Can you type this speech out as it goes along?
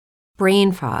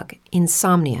brain fog,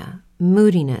 insomnia,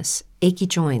 moodiness, achy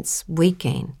joints, weight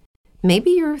gain. Maybe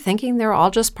you're thinking they're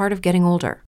all just part of getting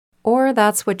older, or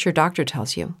that's what your doctor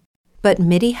tells you. But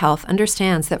MIDI Health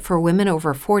understands that for women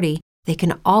over 40, they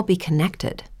can all be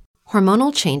connected.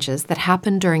 Hormonal changes that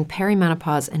happen during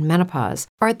perimenopause and menopause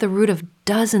are at the root of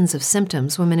dozens of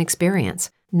symptoms women experience,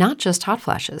 not just hot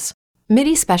flashes.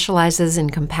 MIDI specializes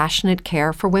in compassionate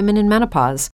care for women in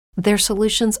menopause. Their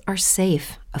solutions are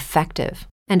safe, effective,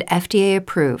 and FDA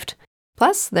approved.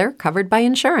 Plus, they're covered by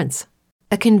insurance.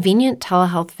 A convenient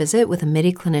telehealth visit with a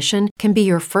MIDI clinician can be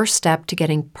your first step to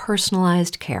getting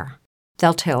personalized care.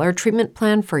 They'll tailor a treatment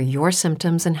plan for your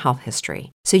symptoms and health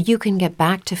history so you can get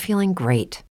back to feeling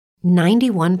great.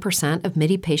 91% of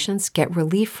MIDI patients get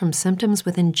relief from symptoms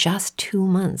within just 2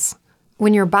 months.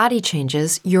 When your body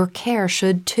changes, your care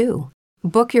should too.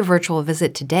 Book your virtual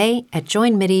visit today at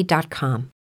joinmidi.com.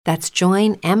 That's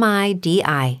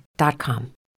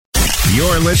joinmidi.com.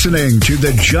 You're listening to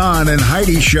the John and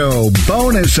Heidi Show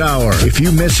Bonus Hour. If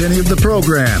you miss any of the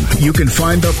program, you can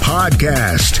find the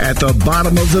podcast at the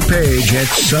bottom of the page at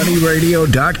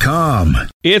sunnyradio.com.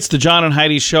 It's the John and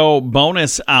Heidi Show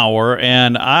Bonus Hour,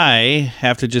 and I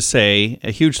have to just say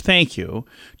a huge thank you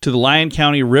to the Lyon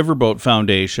County Riverboat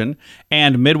Foundation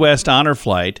and Midwest Honor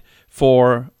Flight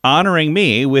for honoring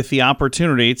me with the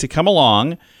opportunity to come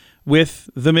along with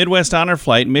the Midwest Honor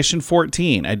Flight Mission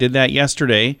 14. I did that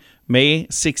yesterday, May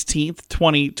 16th,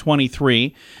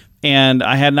 2023, and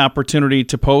I had an opportunity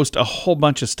to post a whole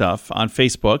bunch of stuff on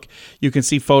Facebook. You can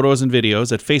see photos and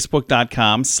videos at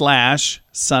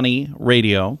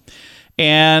facebook.com/sunnyradio.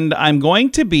 And I'm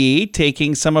going to be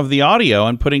taking some of the audio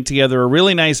and putting together a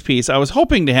really nice piece. I was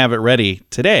hoping to have it ready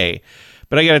today,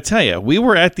 but I got to tell you, we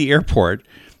were at the airport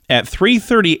at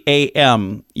 3:30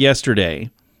 a.m. yesterday,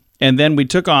 and then we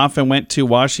took off and went to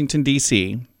Washington,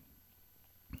 D.C.,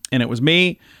 and it was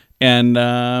me, and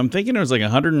I'm thinking it was like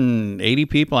 180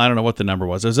 people. I don't know what the number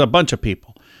was. It was a bunch of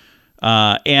people.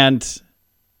 And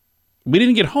we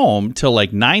didn't get home till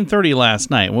like 9:30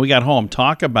 last night. When we got home,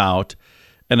 talk about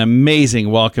an amazing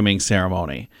welcoming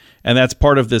ceremony. And that's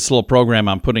part of this little program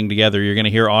I'm putting together. You're going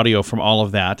to hear audio from all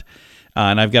of that.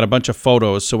 And I've got a bunch of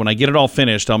photos. So when I get it all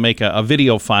finished, I'll make a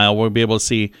video file. We'll be able to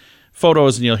see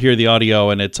photos and you'll hear the audio,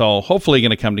 and it's all hopefully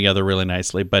going to come together really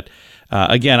nicely. But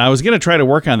again, I was going to try to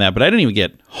work on that, but I didn't even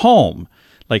get home,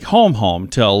 like home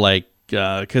till like,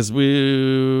 because it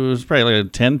was probably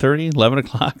like 10:30, 11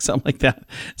 o'clock, something like that.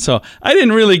 So I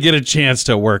didn't really get a chance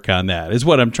to work on that, is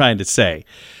what I'm trying to say.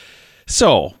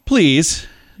 So please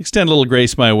extend a little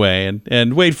grace my way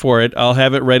and wait for it. I'll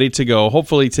have it ready to go,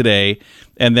 hopefully today,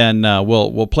 and then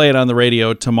we'll play it on the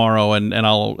radio tomorrow. And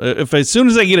I'll, if as soon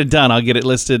as I get it done, I'll get it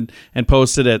listed and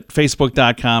posted at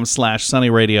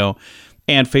facebook.com/sunnyradio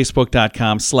and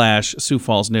facebook.com/Sioux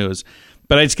Falls News.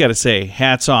 But I just got to say,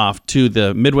 hats off to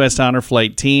the Midwest Honor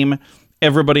Flight team.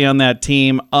 Everybody on that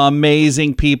team,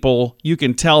 amazing people. You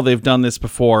can tell they've done this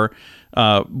before.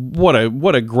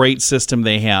 What a great system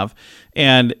they have.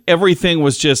 And everything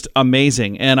was just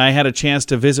amazing. And I had a chance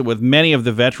to visit with many of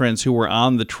the veterans who were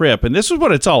on the trip. And this is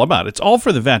what it's all about. It's all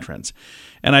for the veterans.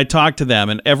 And I talked to them,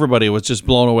 and everybody was just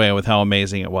blown away with how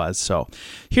amazing it was. So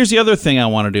here's the other thing I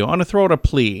want to do. I want to throw out a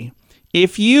plea.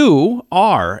 If you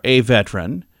are a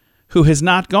veteran who has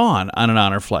not gone on an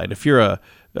honor flight, if you're a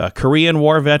Korean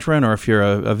War veteran or if you're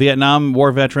a Vietnam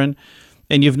War veteran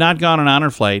and you've not gone on an honor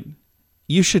flight,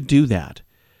 you should do that.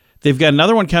 They've got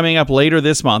another one coming up later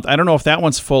this month. I don't know if that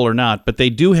one's full or not, but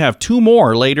they do have 2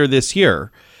 more later this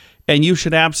year, and you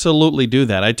should absolutely do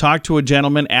that. I talked to a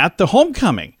gentleman at the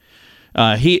homecoming.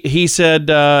 He said,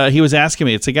 he was asking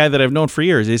me, it's a guy that I've known for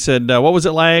years. He said, what was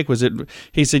it like?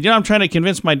 He said, I'm trying to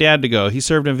convince my dad to go. He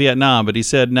served in Vietnam, but he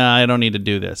said, nah, I don't need to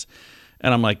do this.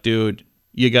 And I'm like, dude,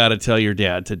 you got to tell your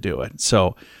dad to do it.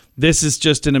 So this is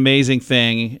just an amazing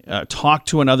thing. Talk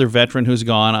to another veteran who's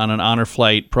gone on an honor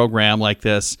flight program like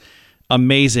this.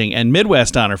 Amazing. And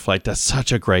Midwest Honor Flight does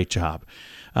such a great job.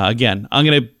 Again, I'm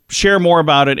going to share more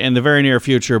about it in the very near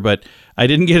future, but I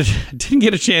didn't get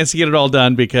a chance to get it all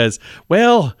done because,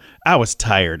 well, I was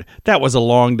tired. That was a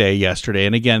long day yesterday.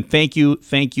 And again, thank you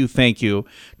to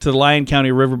the Lyon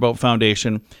County Riverboat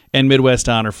Foundation and Midwest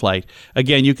Honor Flight.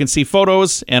 Again, you can see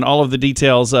photos and all of the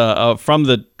details from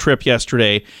the trip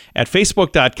yesterday at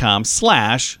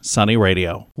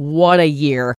facebook.com/sunnyradio. What a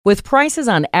year. With prices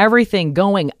on everything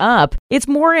going up, it's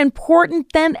more important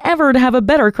than ever to have a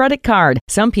Better credit card.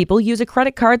 Some people use a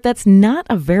credit card that's not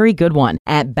a very good one.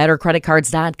 At Better Credit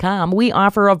BetterCreditCards.com, we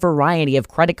offer a variety of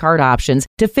credit card options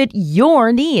to fit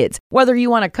your needs. Whether you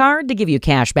want a card to give you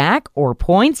cash back or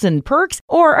points and perks,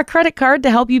 or a credit card to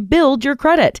help you build your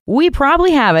credit, we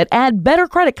probably have it at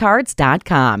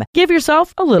BetterCreditCards.com. Give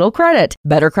yourself a little credit.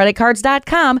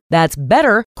 BetterCreditCards.com. That's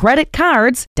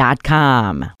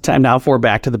BetterCreditCards.com. Time now for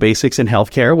Back to the Basics in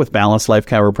Healthcare with Balanced Life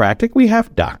Chiropractic. We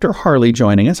have Dr. Harley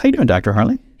joining us. How you doing, Dr.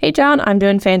 Harley? Hey, John, I'm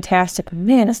doing fantastic.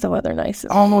 Man, is the weather nice.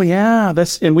 Oh, yeah.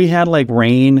 And we had like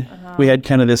rain. We had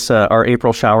kind of this, our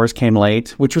April showers came late,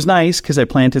 which was nice because I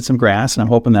planted some grass and I'm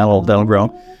hoping that'll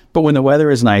grow. But when the weather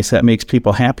is nice, that makes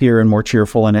people happier and more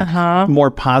cheerful and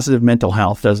more positive mental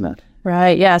health, doesn't it?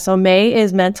 Right. Yeah. So May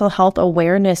is Mental Health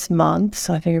Awareness Month.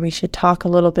 So I figured we should talk a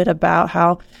little bit about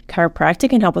how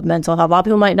chiropractic can help with mental health. A lot of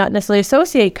people might not necessarily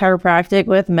associate chiropractic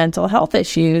with mental health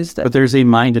issues. But there's a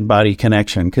mind and body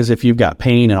connection, because if you've got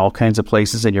pain in all kinds of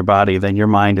places in your body, then your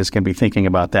mind is going to be thinking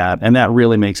about that. And that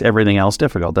really makes everything else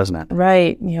difficult, doesn't it?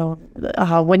 Right. You know,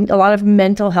 when a lot of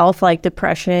mental health like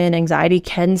depression, anxiety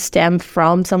can stem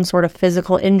from some sort of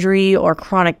physical injury or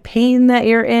chronic pain that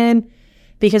you're in.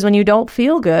 Because when you don't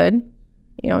feel good,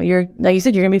 you know, you're, like you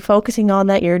said, you're going to be focusing on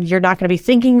that. You're not going to be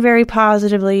thinking very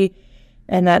positively.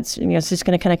 And that's, you know, it's just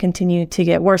going to kind of continue to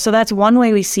get worse. So that's one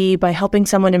way we see by helping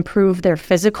someone improve their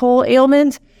physical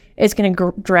ailments, it's going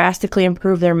to drastically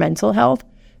improve their mental health.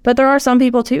 But there are some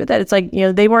people too that it's like, you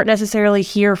know, they weren't necessarily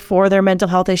here for their mental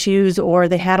health issues, or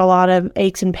they had a lot of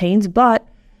aches and pains, but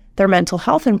their mental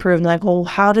health improved. And like, well,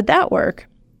 how did that work?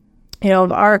 You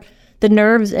know, the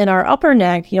nerves in our upper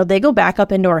neck, you know, they go back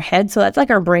up into our head. So that's like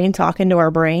our brain talking to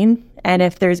our brain. And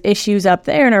if there's issues up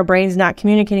there and our brain's not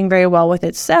communicating very well with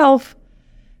itself,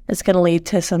 it's going to lead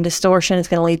to some distortion. It's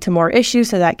going to lead to more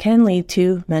issues. So that can lead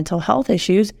to mental health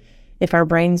issues. If our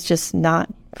brain's just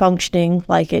not functioning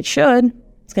like it should,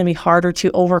 it's going to be harder to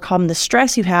overcome the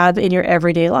stress you have in your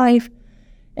everyday life.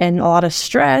 And a lot of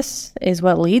stress is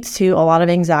what leads to a lot of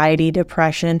anxiety,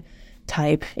 depression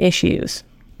type issues.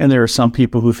 And there are some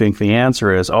people who think the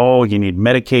answer is, oh, you need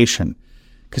medication.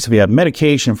 Because if you have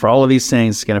medication for all of these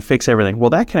things, it's going to fix everything.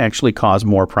 Well, that can actually cause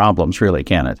more problems, really,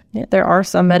 can it? Yeah, there are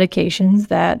some medications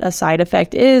that a side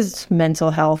effect is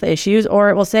mental health issues, or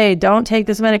it will say, don't take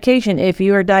this medication if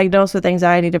you are diagnosed with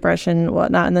anxiety, depression,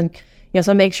 whatnot. And then, you know,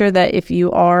 so make sure that if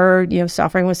you are, you know,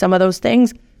 suffering with some of those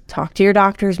things, talk to your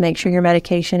doctors, make sure your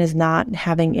medication is not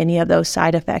having any of those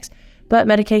side effects. But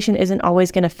medication isn't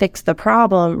always going to fix the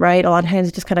problem, right? A lot of times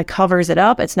it just kind of covers it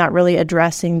up. It's not really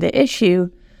addressing the issue.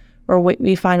 Or what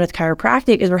we find with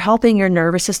chiropractic is we're helping your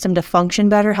nervous system to function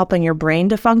better, helping your brain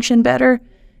to function better.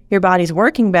 Your body's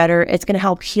working better. It's going to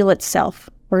help heal itself.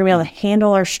 We're going to be able to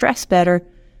handle our stress better.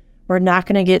 We're not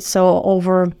going to get so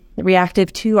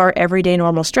overreactive to our everyday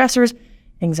normal stressors.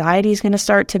 Anxiety is going to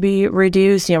start to be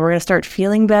reduced. You know, we're going to start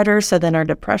feeling better. So then our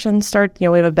depression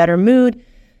we have a better mood.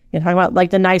 You know, talking about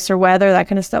like the nicer weather, that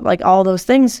kind of stuff, like all those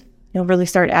things, really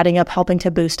start adding up, helping to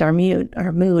boost our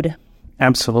mood.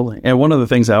 Absolutely. And one of the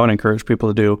things I would encourage people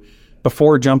to do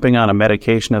before jumping on a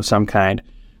medication of some kind,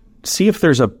 see if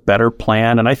there's a better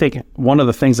plan. And I think one of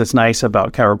the things that's nice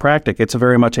about chiropractic, it's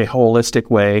very much a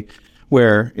holistic way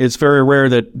where it's very rare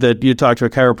that you talk to a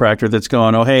chiropractor that's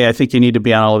going, oh, hey, I think you need to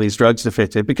be on all of these drugs to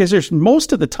fix it. Because there's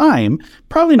most of the time,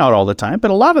 probably not all the time, but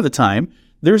a lot of the time,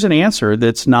 there's an answer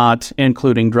that's not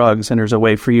including drugs, and there's a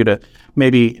way for you to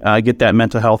maybe get that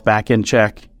mental health back in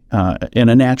check in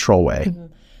a natural way. Mm-hmm.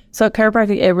 So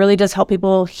chiropractic, it really does help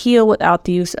people heal without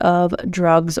the use of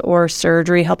drugs or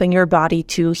surgery, helping your body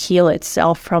to heal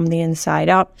itself from the inside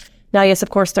out. Now, yes, of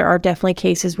course, there are definitely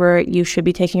cases where you should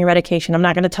be taking your medication. I'm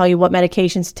not going to tell you what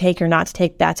medications to take or not to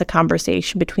take. That's a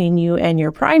conversation between you and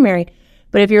your primary.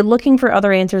 But if you're looking for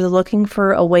other answers, looking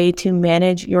for a way to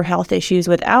manage your health issues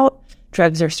without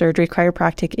drugs or surgery,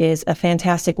 chiropractic is a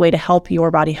fantastic way to help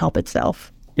your body help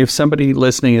itself. If somebody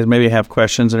listening is maybe have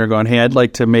questions and are going, hey, I'd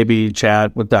like to maybe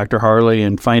chat with Dr. Harley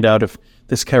and find out if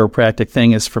this chiropractic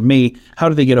thing is for me, how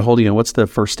do they get a hold of you? What's the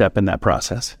first step in that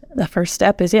process? The first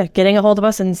step is, getting a hold of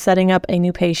us and setting up a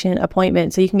new patient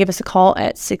appointment. So you can give us a call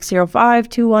at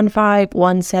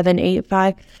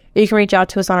 605-215-1785. You can reach out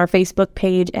to us on our Facebook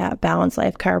page at Balanced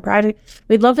Life Chiropractic.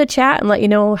 We'd love to chat and let you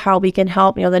know how we can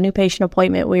help. The new patient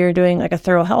appointment, we are doing like a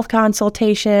thorough health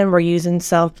consultation. We're using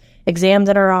some exams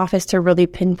in our office to really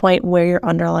pinpoint where your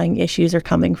underlying issues are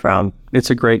coming from. It's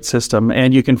a great system,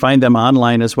 and you can find them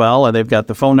online as well. And they've got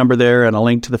the phone number there and a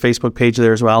link to the Facebook page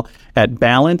there as well at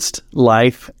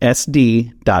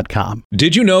balancedlifesd.com.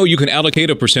 Did you know you can allocate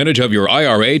a percentage of your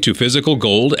IRA to physical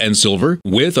gold and silver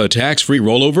with a tax-free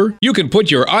rollover? You can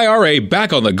put your IRA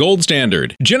back on the gold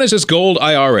standard. Genesis Gold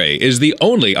IRA is the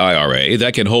only IRA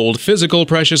that can hold physical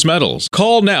precious metals.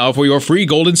 Call now for your free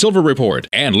gold and silver report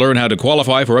and learn how to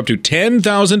qualify for up to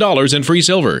 $10,000 in free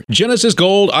silver.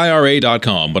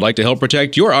 GenesisGoldIRA.com would like to help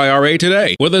protect your IRA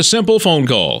today with a simple phone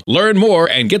call. Learn more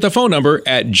and get the phone number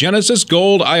at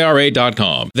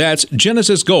GenesisGoldIRA.com. That's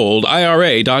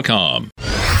GenesisGoldIRA.com.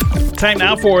 Time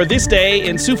now for This Day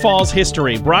in Sioux Falls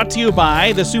History, brought to you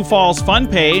by the Sioux Falls Fun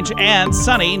Page and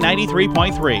Sunny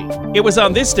 93.3. It was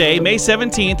on this day, May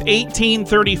 17th,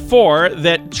 1834,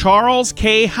 that Charles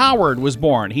K. Howard was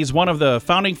born. He's one of the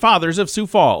founding fathers of Sioux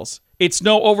Falls. It's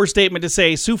no overstatement to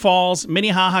say Sioux Falls,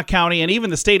 Minnehaha County, and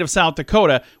even the state of South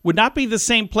Dakota would not be the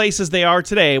same place as they are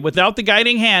today without the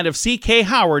guiding hand of C.K.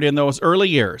 Howard in those early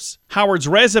years. Howard's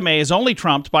resume is only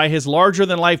trumped by his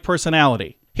larger-than-life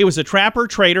personality. He was a trapper,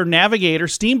 trader, navigator,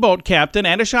 steamboat captain,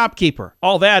 and a shopkeeper.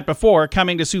 All that before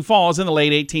coming to Sioux Falls in the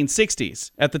late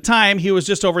 1860s. At the time, he was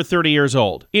just over 30 years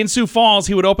old. In Sioux Falls,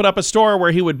 he would open up a store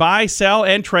where he would buy, sell,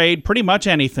 and trade pretty much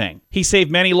anything. He saved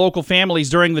many local families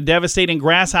during the devastating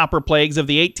grasshopper plagues of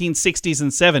the 1860s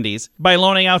and 70s by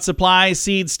loaning out supplies,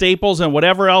 seeds, staples, and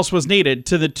whatever else was needed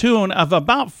to the tune of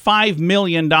about $5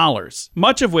 million,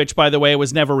 much of which, by the way,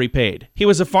 was never repaid. He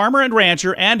was a farmer and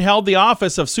rancher and held the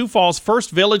office of Sioux Falls'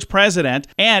 first village president,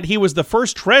 and he was the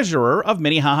first treasurer of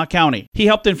Minnehaha County. He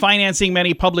helped in financing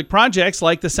many public projects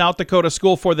like the South Dakota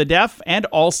School for the Deaf and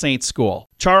All Saints School.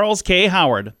 Charles K.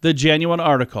 Howard, the genuine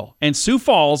article. And Sioux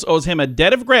Falls owes him a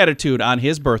debt of gratitude on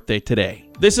his birthday today.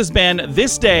 This has been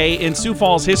This Day in Sioux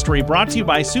Falls History, brought to you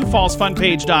by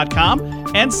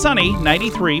SiouxFallsFunPage.com and Sunny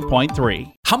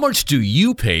 93.3. How much do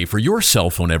you pay for your cell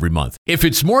phone every month? If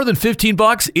it's more than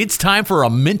 $15, it's time for a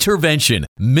Mintervention.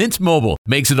 Mint Mobile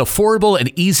makes it affordable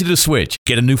and easy to switch.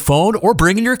 Get a new phone or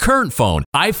bring in your current phone.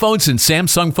 iPhones and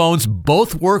Samsung phones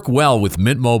both work well with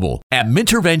Mint Mobile. At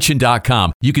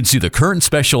Mintervention.com, you can see the current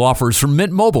special offers from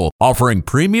Mint Mobile, offering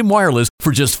premium wireless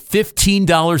for just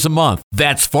 $15 a month.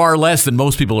 That's far less than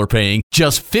most people are paying,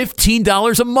 just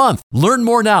 $15 a month. Learn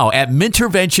more now at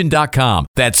Mintervention.com.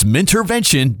 That's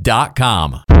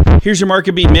Mintervention.com. Here's your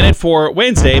Market Beat Minute for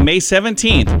Wednesday, May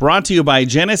 17th, brought to you by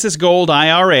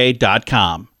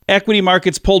GenesisGoldIRA.com. Equity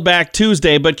markets pulled back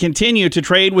Tuesday but continue to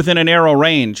trade within a narrow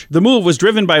range. The move was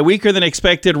driven by weaker than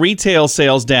expected retail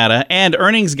sales data and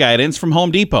earnings guidance from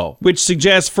Home Depot, which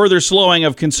suggests further slowing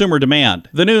of consumer demand.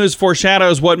 The news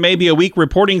foreshadows what may be a weak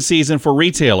reporting season for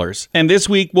retailers, and this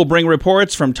week will bring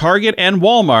reports from Target and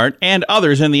Walmart and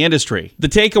others in the industry. The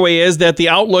takeaway is that the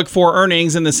outlook for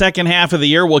earnings in the second half of the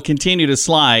year will continue to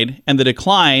slide, and the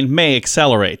decline may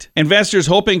accelerate. Investors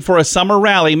hoping for a summer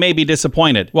rally may be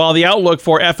disappointed. While the outlook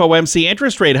for FOMC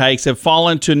interest rate hikes have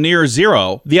fallen to near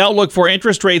zero, the outlook for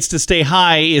interest rates to stay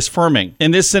high is firming.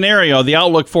 In this scenario, the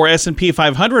outlook for S&P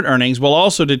 500 earnings will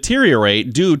also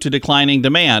deteriorate due to declining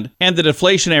demand and the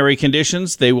deflationary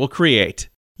conditions they will create.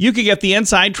 You can get the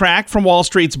inside track from Wall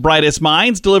Street's brightest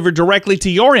minds delivered directly to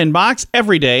your inbox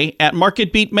every day at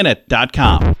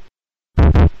MarketBeatMinute.com.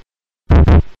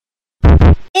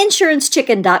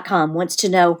 InsuranceChicken.com wants to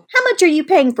know, how much are you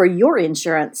paying for your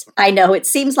insurance? I know it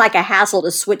seems like a hassle to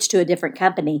switch to a different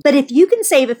company, but if you can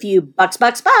save a few bucks,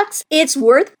 it's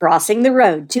worth crossing the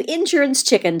road to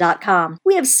InsuranceChicken.com.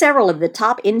 We have several of the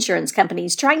top insurance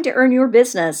companies trying to earn your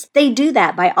business. They do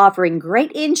that by offering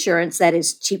great insurance that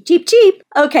is cheap.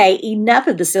 Okay, enough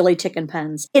of the silly chicken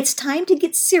puns. It's time to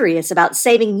get serious about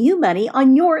saving you money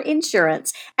on your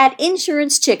insurance at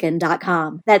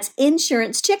InsuranceChicken.com. That's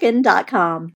InsuranceChicken.com.